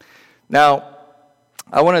Now,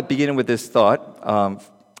 I want to begin with this thought.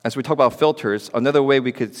 As we talk about filters, another way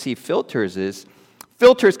we could see filters is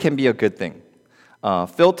filters can be a good thing.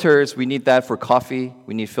 Filters, we need that for coffee.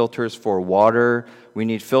 We need filters for water. We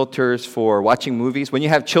need filters for watching movies. When you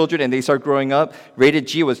have children and they start growing up, rated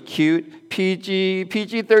G was cute,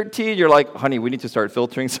 PG-13, you're like, honey, we need to start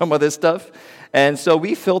filtering some of this stuff. And so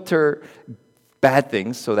we filter bad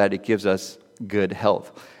things so that it gives us good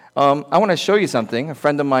health. I want to show you something. A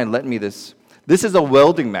friend of mine lent me this. This is a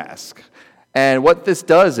welding mask. And what this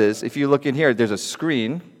does is, if you look in here, there's a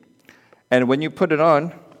screen. And when you put it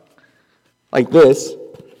on, like this,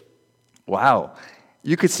 wow,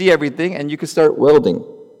 you could see everything and you could start welding.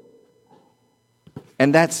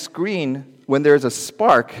 And that screen, when there's a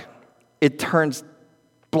spark, it turns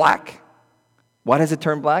black. Why does it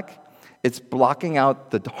turn black? It's blocking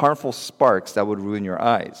out the harmful sparks that would ruin your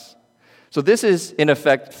eyes. So this is, in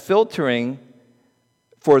effect, filtering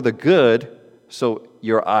for the good so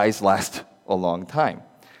your eyes last a long time.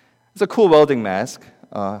 It's a cool welding mask.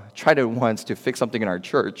 Tried it once to fix something in our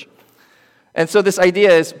church. And so this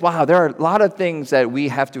idea is, wow, there are a lot of things that we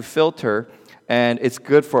have to filter, and it's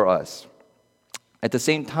good for us. At the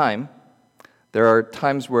same time, there are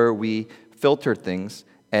times where we filter things,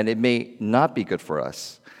 and it may not be good for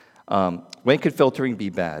us. When could filtering be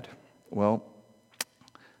bad? Well,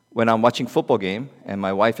 when I'm watching a football game, and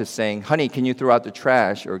my wife is saying, honey, can you throw out the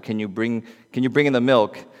trash, or can you bring in the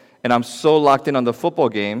milk? And I'm so locked in on the football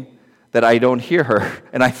game that I don't hear her,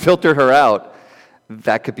 and I filtered her out,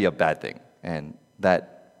 that could be a bad thing. And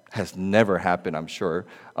that has never happened, I'm sure.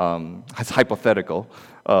 It's hypothetical.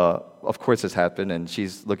 Of course it's happened, and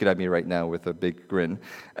she's looking at me right now with a big grin.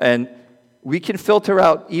 And we can filter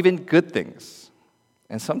out even good things.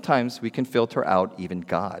 And sometimes we can filter out even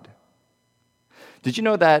God. Did you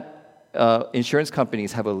know that insurance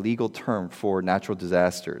companies have a legal term for natural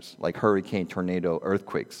disasters, like hurricane, tornado,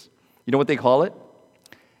 earthquakes? You know what they call it?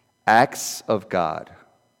 Acts of God.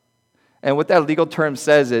 And what that legal term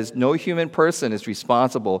says is no human person is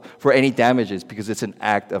responsible for any damages because it's an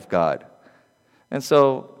act of God. And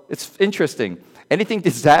so it's interesting. Anything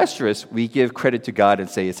disastrous, we give credit to God and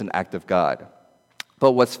say it's an act of God.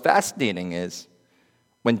 But what's fascinating is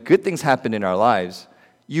when good things happen in our lives,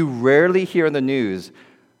 you rarely hear in the news,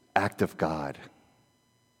 act of God.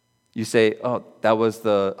 You say, oh, that was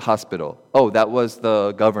the hospital. Oh, that was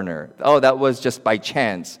the governor. Oh, that was just by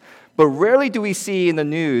chance. But rarely do we see in the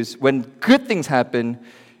news, when good things happen,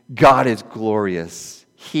 God is glorious.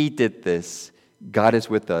 He did this. God is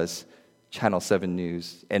with us. Channel 7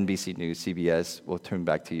 News, NBC News, CBS will turn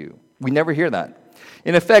back to you. We never hear that.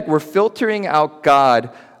 In effect, we're filtering out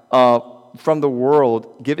God from the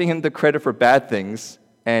world, giving him the credit for bad things,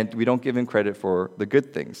 and we don't give him credit for the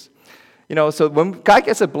good things. You know, so when God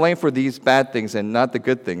gets a blame for these bad things and not the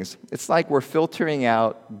good things, it's like we're filtering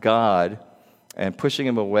out God and pushing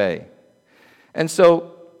him away. And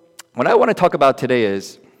so what I want to talk about today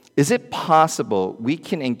is it possible we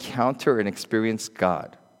can encounter and experience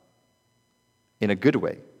God in a good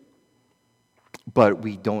way, but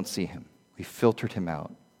we don't see him? We filtered him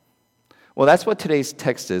out. Well, that's what today's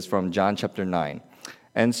text is from John chapter 9.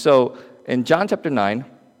 And so in John chapter 9,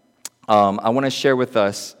 I want to share with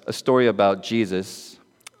us a story about Jesus,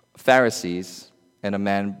 Pharisees, and a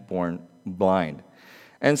man born blind.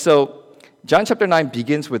 And so John chapter 9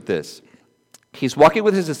 begins with this. He's walking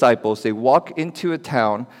with his disciples. They walk into a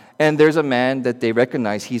town, and there's a man that they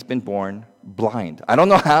recognize he's been born blind. I don't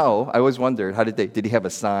know how. I always wondered, did he have a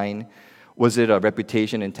sign? Was it a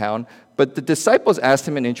reputation in town? But the disciples asked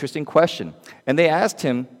him an interesting question. And they asked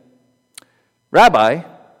him, Rabbi,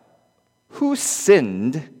 who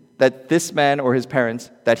sinned that this man or his parents,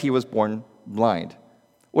 that he was born blind?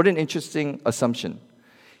 What an interesting assumption.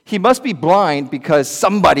 He must be blind because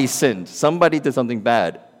somebody sinned. Somebody did something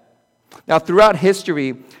bad. Now, throughout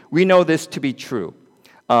history, we know this to be true.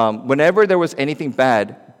 Whenever there was anything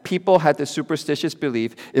bad, people had the superstitious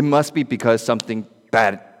belief it must be because something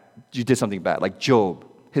bad, you did something bad. Like Job,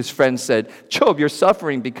 his friends said, Job, you're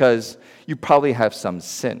suffering because you probably have some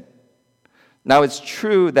sin. Now, it's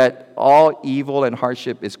true that all evil and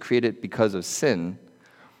hardship is created because of sin,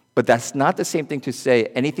 but that's not the same thing to say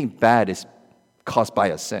anything bad is caused by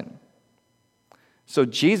a sin. So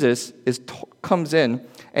Jesus comes in,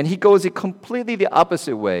 and he goes completely the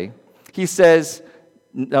opposite way. He says,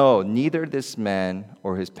 no, neither this man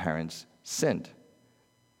or his parents sinned,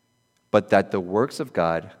 but that the works of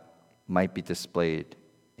God might be displayed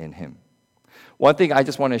in him. One thing I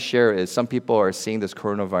just want to share is some people are seeing this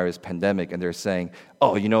coronavirus pandemic and they're saying,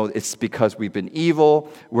 oh, it's because we've been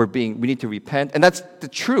evil, we need to repent. And that's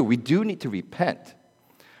true, we do need to repent.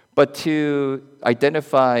 But to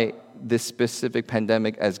identify this specific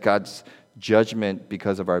pandemic as God's judgment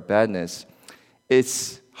because of our badness,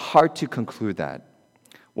 it's hard to conclude that.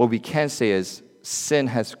 What we can say is sin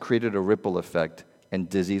has created a ripple effect, and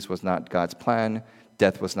disease was not God's plan,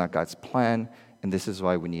 death was not God's plan, and this is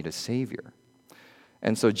why we need a Savior.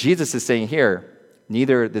 And so Jesus is saying here,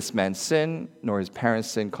 neither this man's sin nor his parents'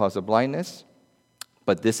 sin caused a blindness,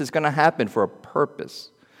 but this is going to happen for a purpose.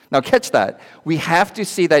 Now catch that. We have to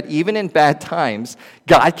see that even in bad times,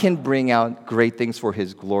 God can bring out great things for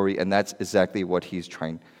his glory, and that's exactly what he's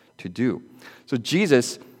trying to do. So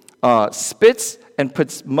Jesus spits and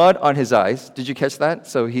puts mud on his eyes. Did you catch that?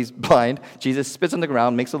 So he's blind. Jesus spits on the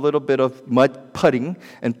ground, makes a little bit of mud pudding,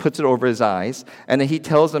 and puts it over his eyes. And then he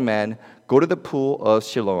tells the man, go to the pool of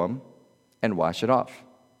Siloam and wash it off.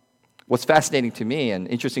 What's fascinating to me and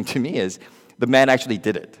interesting to me is the man actually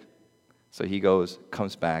did it. So he goes,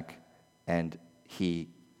 comes back, and he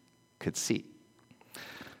could see.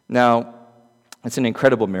 Now, it's an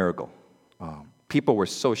incredible miracle. People were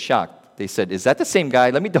so shocked. They said, is that the same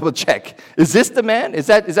guy? Let me double check. Is this the man? Is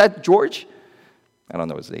that George? I don't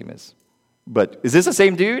know what his name is. But is this the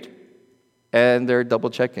same dude? And they're double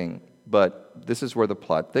checking. But this is where the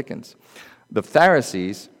plot thickens. The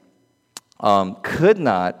Pharisees could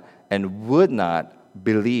not and would not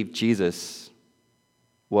believe Jesus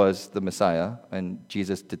was the Messiah and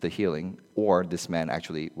Jesus did the healing, or this man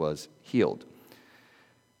actually was healed.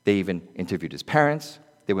 They even interviewed his parents.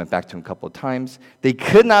 They went back to him a couple of times. They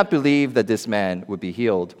could not believe that this man would be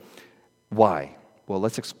healed. Why? Well,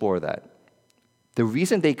 let's explore that. The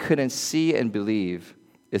reason they couldn't see and believe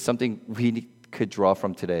is something we could draw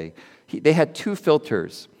from today. They had two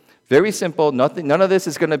filters. Very simple. None of this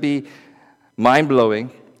is going to be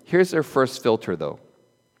mind-blowing. Here's their first filter, though.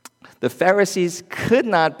 The Pharisees could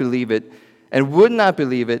not believe it and would not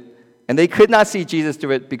believe it, and they could not see Jesus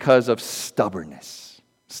do it because of stubbornness.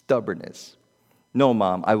 Stubbornness. No,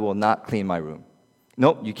 Mom, I will not clean my room.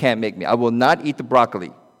 Nope, you can't make me. I will not eat the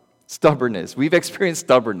broccoli. Stubbornness. We've experienced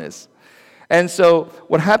stubbornness. And so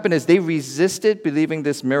what happened is they resisted believing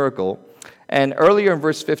this miracle. And earlier in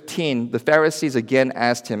verse 15, the Pharisees again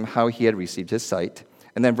asked him how he had received his sight.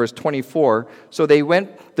 And then verse 24, so they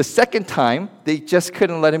went the second time, they just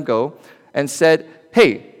couldn't let him go, and said,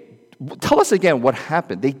 hey, tell us again what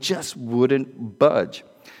happened. They just wouldn't budge.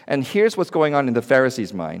 And here's what's going on in the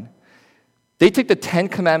Pharisees' mind. They took the 10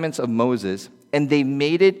 Commandments of Moses and they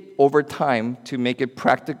made it over time to make it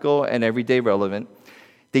practical and everyday relevant.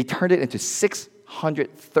 They turned it into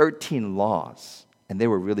 613 laws, and they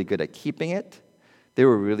were really good at keeping it. They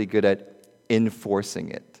were really good at enforcing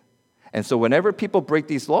it. And so whenever people break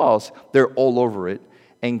these laws, they're all over it.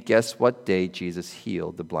 And guess what day Jesus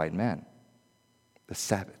healed the blind man? The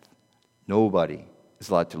Sabbath. Nobody is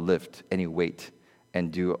allowed to lift any weight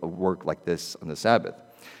and do a work like this on the Sabbath.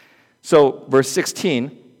 So, verse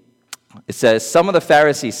 16, it says, some of the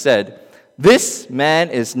Pharisees said, this man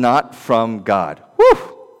is not from God.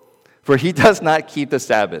 Whew! For he does not keep the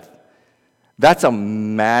Sabbath. That's a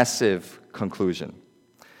massive conclusion.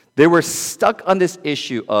 They were stuck on this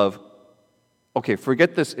issue of, okay,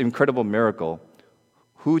 forget this incredible miracle.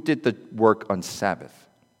 Who did the work on Sabbath?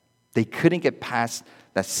 They couldn't get past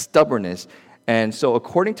that stubbornness. And so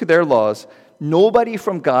according to their laws, nobody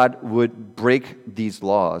from God would break these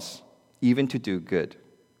laws, even to do good.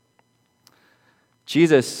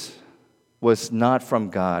 Jesus was not from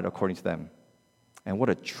God, according to them. And what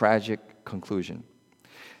a tragic conclusion.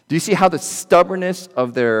 Do you see how the stubbornness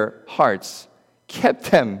of their hearts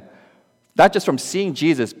kept them not just from seeing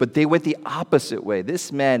Jesus, but they went the opposite way?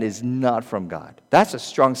 This man is not from God. That's a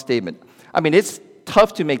strong statement. I mean, it's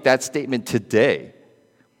tough to make that statement today,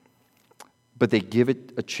 but they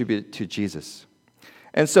attribute it to Jesus.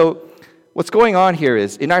 And so what's going on here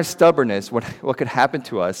is, in our stubbornness, what could happen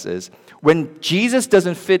to us is, when Jesus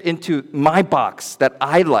doesn't fit into my box that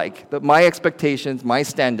I like, that my expectations, my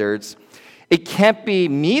standards, it can't be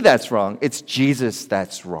me that's wrong, it's Jesus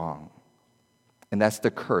that's wrong. And that's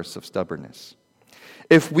the curse of stubbornness.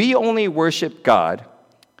 If we only worship God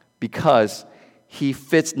because he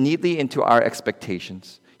fits neatly into our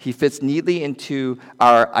expectations, he fits neatly into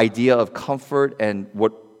our idea of comfort and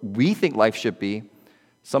what we think life should be,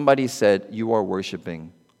 somebody said, you are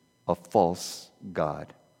worshiping a false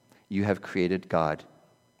God. You have created God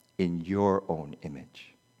in your own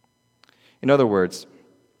image. In other words,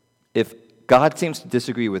 if God seems to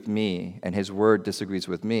disagree with me and his word disagrees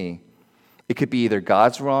with me, it could be either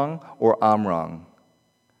God's wrong or I'm wrong.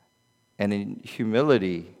 And in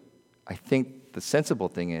humility, I think the sensible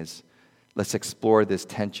thing is, let's explore this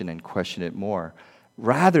tension and question it more,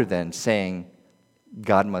 rather than saying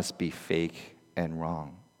God must be fake and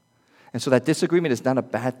wrong. And so that disagreement is not a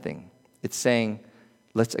bad thing. It's saying,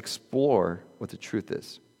 let's explore what the truth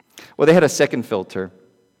is. Well, they had a second filter,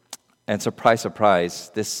 and surprise,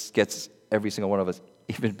 surprise, this gets every single one of us,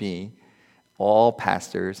 even me, all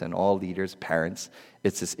pastors and all leaders, parents,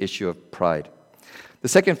 it's this issue of pride. The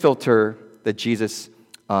second filter that Jesus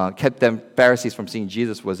kept them, Pharisees, from seeing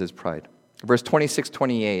Jesus was his pride. Verse 26,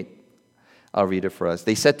 28, I'll read it for us.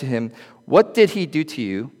 They said to him, "What did he do to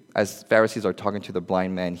you?" As Pharisees are talking to the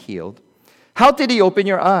blind man healed. "How did he open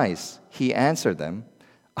your eyes?" He answered them,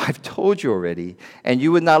 "I've told you already, and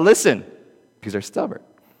you would not listen because they're stubborn.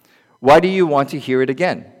 Why do you want to hear it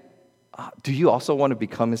again? Do you also want to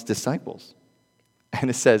become his disciples?" And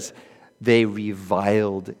it says, they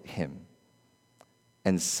reviled him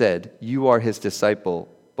and said, "You are his disciple,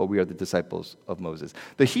 but we are the disciples of Moses."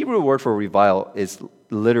 The Hebrew word for revile is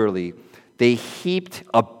literally, they heaped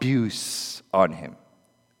abuse on him.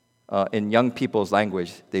 In young people's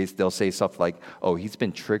language, they'll say stuff like, "Oh, he's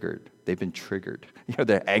been triggered." They've been triggered.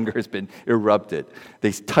 Their anger has been erupted.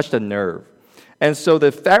 They touched a nerve. And so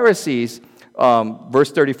the Pharisees,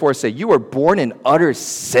 verse 34, say, "You were born in utter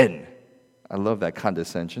sin." I love that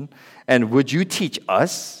condescension. "And would you teach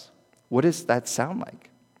us?" What does that sound like?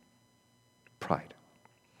 Pride.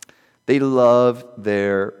 They love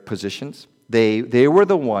their positions. They were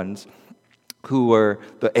the ones who were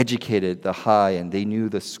the educated, the high, and they knew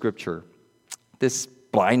the scripture. This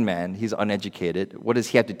blind man, he's uneducated. What does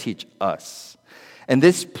he have to teach us? And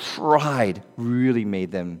this pride really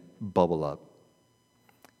made them bubble up.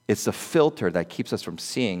 It's the filter that keeps us from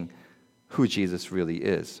seeing who Jesus really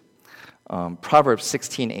is. Proverbs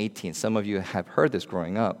 16:18, some of you have heard this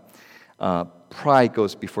growing up. Pride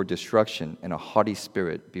goes before destruction, and a haughty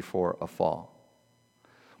spirit before a fall.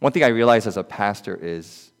 One thing I realized as a pastor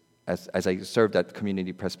is, as I served at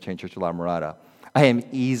Community Presbyterian Church of La Mirada, I am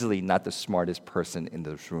easily not the smartest person in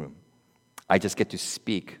this room. I just get to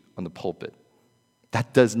speak on the pulpit.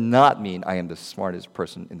 That does not mean I am the smartest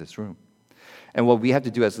person in this room. And what we have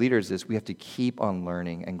to do as leaders is we have to keep on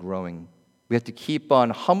learning and growing. We have to keep on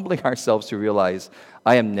humbling ourselves to realize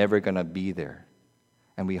I am never going to be there.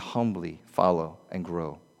 And we humbly follow and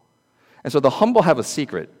grow. And so the humble have a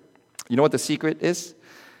secret. You know what the secret is?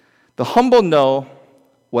 The humble know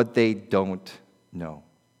what they don't know.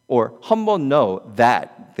 Or humble know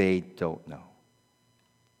that they don't know.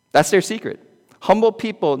 That's their secret. Humble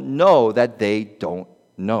people know that they don't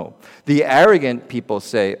know. The arrogant people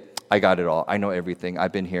say, "I got it all. I know everything.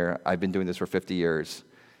 I've been here. I've been doing this for 50 years.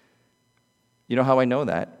 You know how I know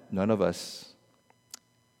that? None of us,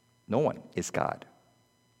 no one is God.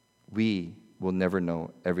 We will never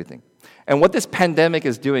know everything. And what this pandemic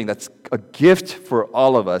is doing, that's a gift for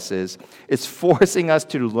all of us, is it's forcing us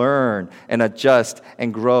to learn and adjust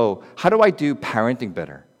and grow. How do I do parenting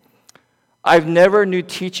better? I've never knew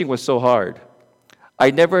teaching was so hard.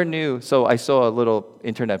 I never knew, so I saw a little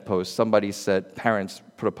internet post. Somebody said, parents,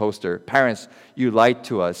 put a poster, "Parents, you lied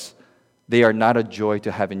to us. They are not a joy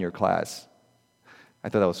to have in your class." I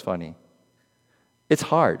thought that was funny. It's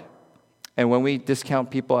hard. And when we discount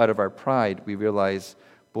people out of our pride, we realize,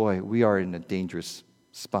 boy, we are in a dangerous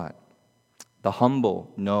spot. The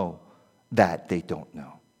humble know that they don't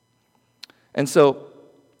know. And so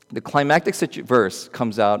the climactic verse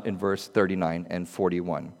comes out in verse 39 and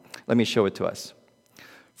 41. Let me show it to us.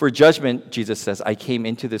 "For judgment," Jesus says, "I came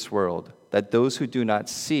into this world that those who do not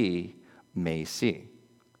see may see,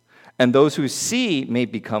 and those who see may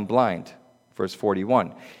become blind." Verse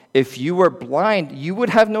 41. "If you were blind, you would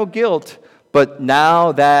have no guilt. But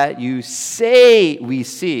now that you say we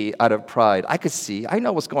see out of pride," I could see, I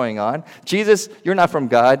know what's going on. Jesus, you're not from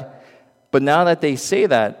God. But now that they say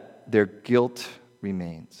that, their guilt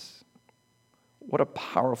remains. What a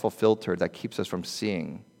powerful filter that keeps us from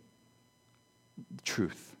seeing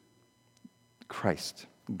truth, Christ,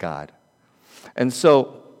 God. And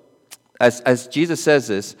so, as Jesus says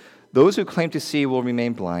this, those who claim to see will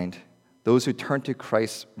remain blind. Those who turn to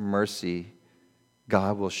Christ's mercy,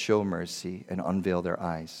 God will show mercy and unveil their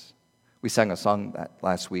eyes. We sang a song that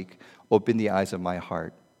last week, "Open the eyes of my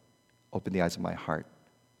heart. Open the eyes of my heart.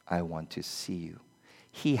 I want to see you."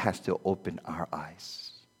 He has to open our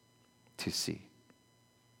eyes to see.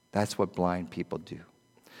 That's what blind people do.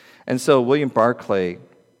 And so William Barclay,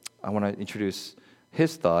 I want to introduce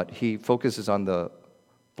his thought. He focuses on the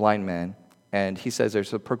blind man, and he says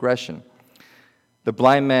there's a progression. The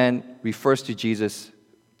blind man refers to Jesus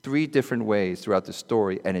 3 different ways throughout the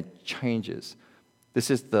story, and it changes.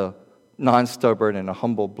 This is the non-stubborn and a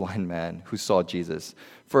humble blind man who saw Jesus.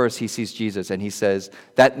 First, he sees Jesus, and he says,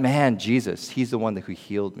 "That man, Jesus, he's the one who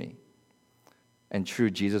healed me." And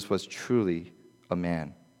true, Jesus was truly a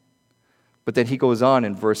man. But then he goes on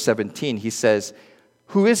in verse 17. He says,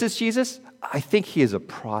 who is this Jesus? I think he is a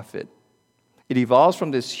prophet. It evolves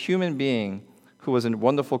from this human being who was a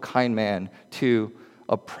wonderful, kind man to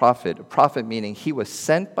a prophet. A prophet meaning he was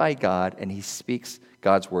sent by God and he speaks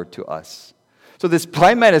God's word to us. So this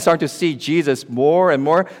blind man is starting to see Jesus more and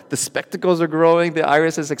more. The spectacles are growing, the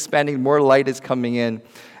iris is expanding, more light is coming in.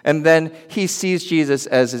 And then he sees Jesus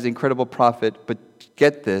as his incredible prophet. But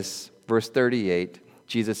get this, verse 38,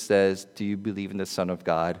 Jesus says, do you believe in the Son of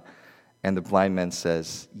God? And the blind man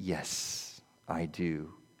says, yes, I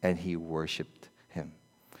do. And he worshiped him.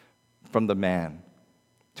 From the man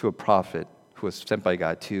to a prophet who was sent by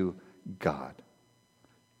God to God.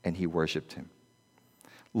 And he worshiped him.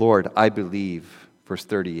 Lord, I believe, verse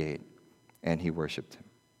 38, and he worshiped him.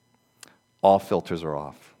 All filters are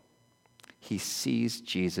off. He sees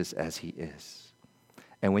Jesus as he is.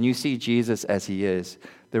 And when you see Jesus as he is,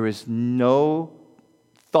 there is no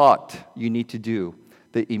thought you need to do.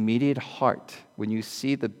 The immediate heart, when you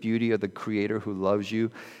see the beauty of the Creator who loves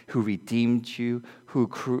you, who redeemed you,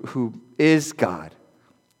 who is God,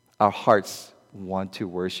 our hearts want to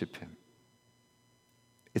worship him.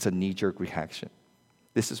 It's a knee-jerk reaction.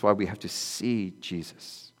 This is why we have to see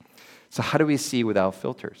Jesus. So how do we see without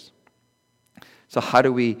filters? So how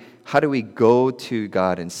do we go to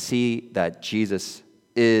God and see that Jesus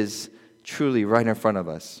is truly right in front of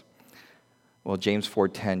us? Well, James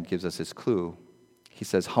 4:10 gives us this clue. He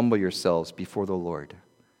says, humble yourselves before the Lord.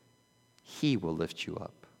 He will lift you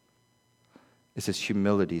up. It's this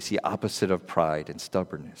humility. It's the opposite of pride and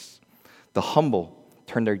stubbornness. The humble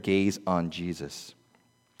turn their gaze on Jesus.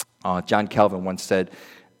 John Calvin once said,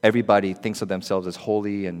 everybody thinks of themselves as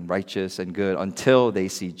holy and righteous and good until they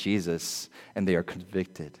see Jesus and they are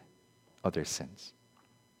convicted of their sins.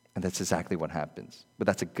 And that's exactly what happens. But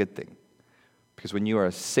that's a good thing. Because when you are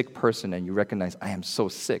a sick person and you recognize, I am so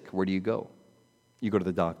sick, where do you go? You go to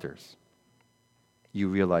the doctors. You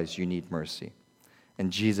realize you need mercy.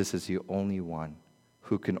 And Jesus is the only one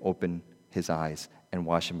who can open his eyes and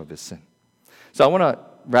wash him of his sin. So I want to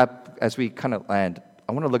wrap, as we kind of land,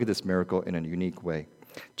 I want to look at this miracle in a unique way.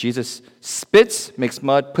 Jesus spits, makes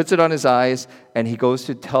mud, puts it on his eyes, and he goes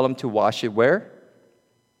to tell him to wash it where?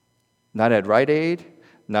 Not at Rite Aid,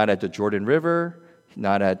 not at the Jordan River,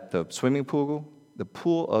 not at the swimming pool, the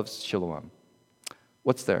pool of Siloam.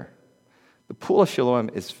 What's there? The pool of Siloam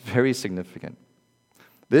is very significant.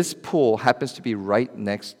 This pool happens to be right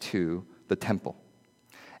next to the temple.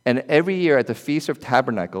 And every year at the Feast of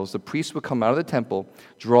Tabernacles, the priests would come out of the temple,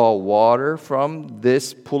 draw water from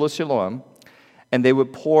this pool of Siloam, and they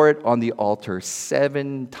would pour it on the altar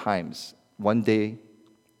 7 times, one day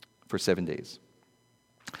for 7 days.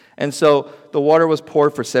 And so the water was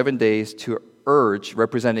poured for 7 days to urge,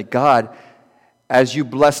 representing God, as you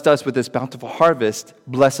blessed us with this bountiful harvest,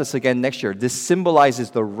 bless us again next year. This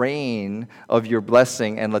symbolizes the rain of your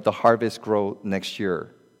blessing and let the harvest grow next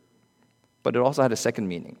year. But it also had a second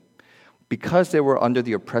meaning. Because they were under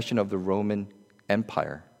the oppression of the Roman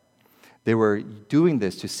Empire, they were doing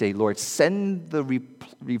this to say, Lord, send the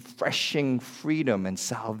refreshing freedom and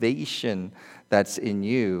salvation that's in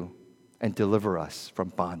you and deliver us from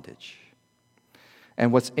bondage.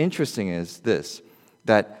 And what's interesting is this,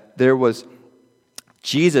 that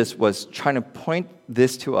Jesus was trying to point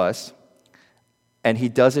this to us, and he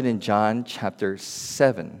does it in John chapter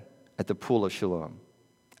 7 at the pool of Siloam,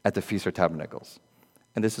 at the Feast of Tabernacles.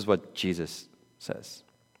 And this is what Jesus says.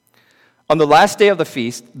 On the last day of the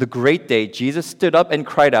feast, the great day, Jesus stood up and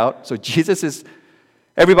cried out. So Jesus is,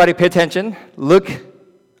 everybody pay attention. Look,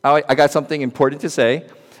 I got something important to say.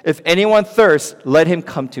 If anyone thirsts, let him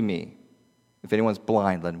come to me. If anyone's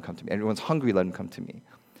blind, let him come to me. If anyone's hungry, let him come to me.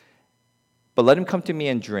 But let him come to me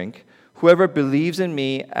and drink. Whoever believes in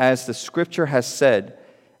me, as the scripture has said,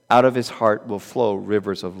 out of his heart will flow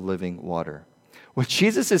rivers of living water. What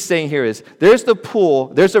Jesus is saying here is, there's the pool,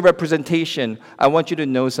 there's the representation. I want you to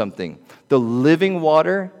know something. The living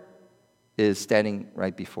water is standing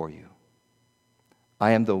right before you.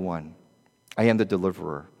 I am the one. I am the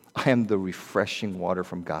deliverer. I am the refreshing water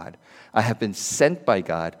from God. I have been sent by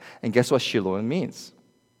God. And guess what Siloam means?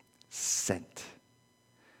 Sent.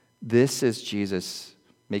 This is Jesus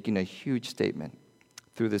making a huge statement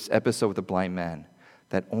through this episode with the blind man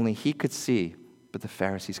that only he could see, but the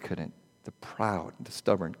Pharisees couldn't. The proud, the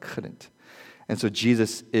stubborn couldn't. And so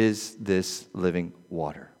Jesus is this living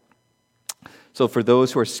water. So for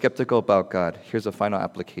those who are skeptical about God, here's a final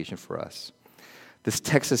application for us. This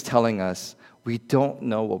text is telling us we don't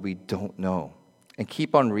know what we don't know. And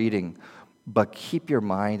keep on reading, but keep your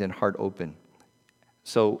mind and heart open.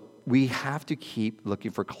 So we have to keep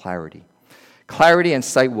looking for clarity. Clarity and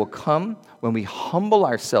sight will come when we humble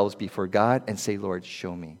ourselves before God and say, Lord,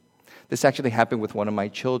 show me. This actually happened with one of my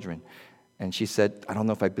children. And she said, I don't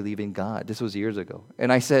know if I believe in God. This was years ago. And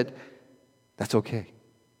I said, that's okay.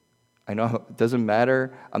 I know it doesn't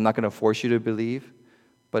matter. I'm not going to force you to believe.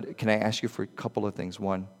 But can I ask you for a couple of things?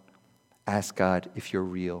 One, ask God, if you're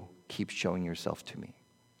real, keep showing yourself to me.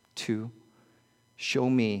 Two, show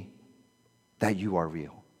me that you are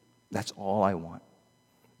real. That's all I want.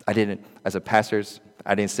 I didn't, as a pastor,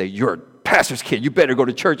 I didn't say, you're a pastor's kid, you better go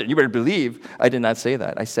to church and you better believe. I did not say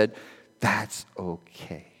that. I said, that's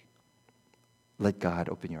okay. Let God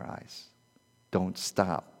open your eyes. Don't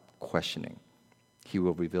stop questioning. He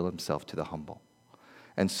will reveal himself to the humble.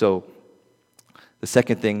 And so, the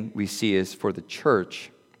second thing we see is for the church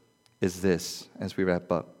is this, as we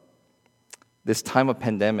wrap up. This time of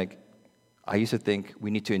pandemic, I used to think we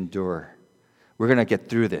need to endure. We're going to get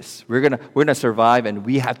through this. We're going to survive, and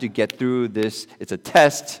we have to get through this. It's a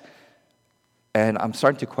test. And I'm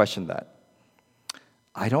starting to question that.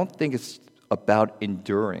 I don't think it's about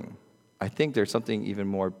enduring. I think there's something even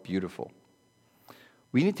more beautiful.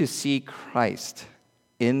 We need to see Christ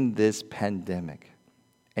in this pandemic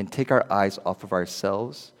and take our eyes off of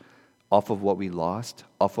ourselves, off of what we lost,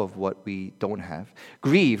 off of what we don't have.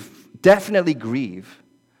 Grieve, definitely grieve.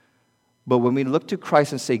 But when we look to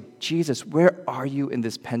Christ and say, Jesus, where are you in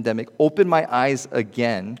this pandemic? Open my eyes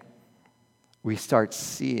again. We start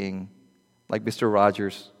seeing, like Mr.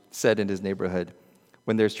 Rogers said in his neighborhood,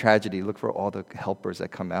 when there's tragedy, look for all the helpers that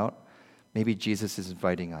come out. Maybe Jesus is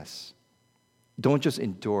inviting us. Don't just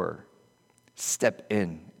endure. Step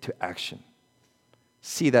in to action.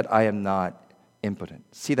 See that I am not impotent.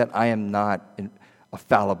 See that I am not a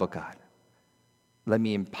fallible God. Let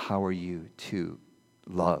me empower you to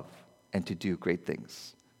love and to do great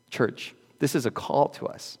things. Church, this is a call to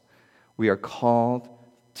us. We are called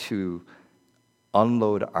to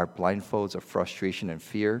unload our blindfolds of frustration and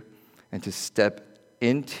fear and to step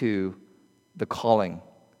into the calling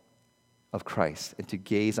of Christ and to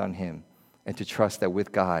gaze on him and to trust that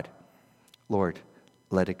with God, Lord,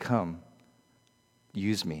 let it come.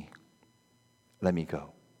 Use me. Let me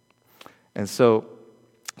go. And so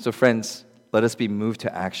friends, let us be moved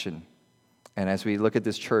to action. And as we look at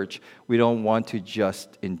this church, we don't want to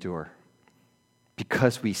just endure.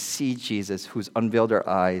 Because we see Jesus who's unveiled our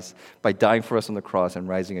eyes by dying for us on the cross and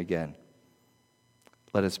rising again.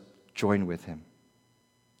 Let us join with him.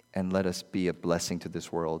 And let us be a blessing to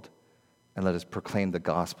this world. And let us proclaim the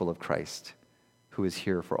gospel of Christ, who is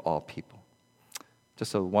here for all people.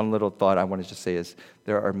 Just one little thought I wanted to say is,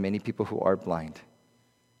 there are many people who are blind.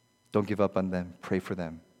 Don't give up on them. Pray for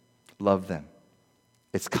them. Love them.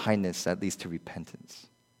 It's kindness that leads to repentance.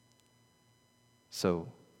 So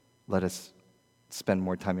let us spend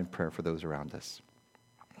more time in prayer for those around us.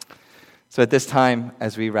 So at this time,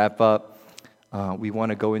 as we wrap up, we want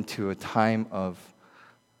to go into a time of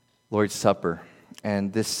Lord's Supper.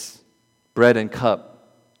 And this bread and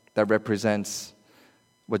cup that represents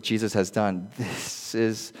what Jesus has done, this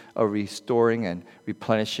is a restoring and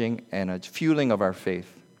replenishing and a fueling of our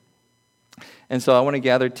faith. And so I want to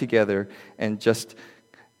gather together and just,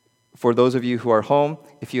 for those of you who are home,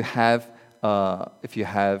 if you have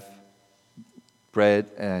bread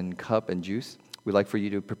and cup and juice, we'd like for you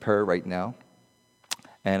to prepare right now.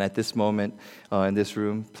 And at this moment, in this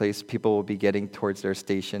room, people will be getting towards their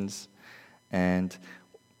stations. And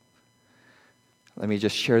let me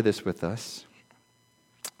just share this with us.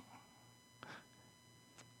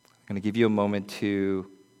 I'm going to give you a moment to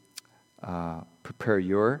prepare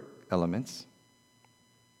your elements.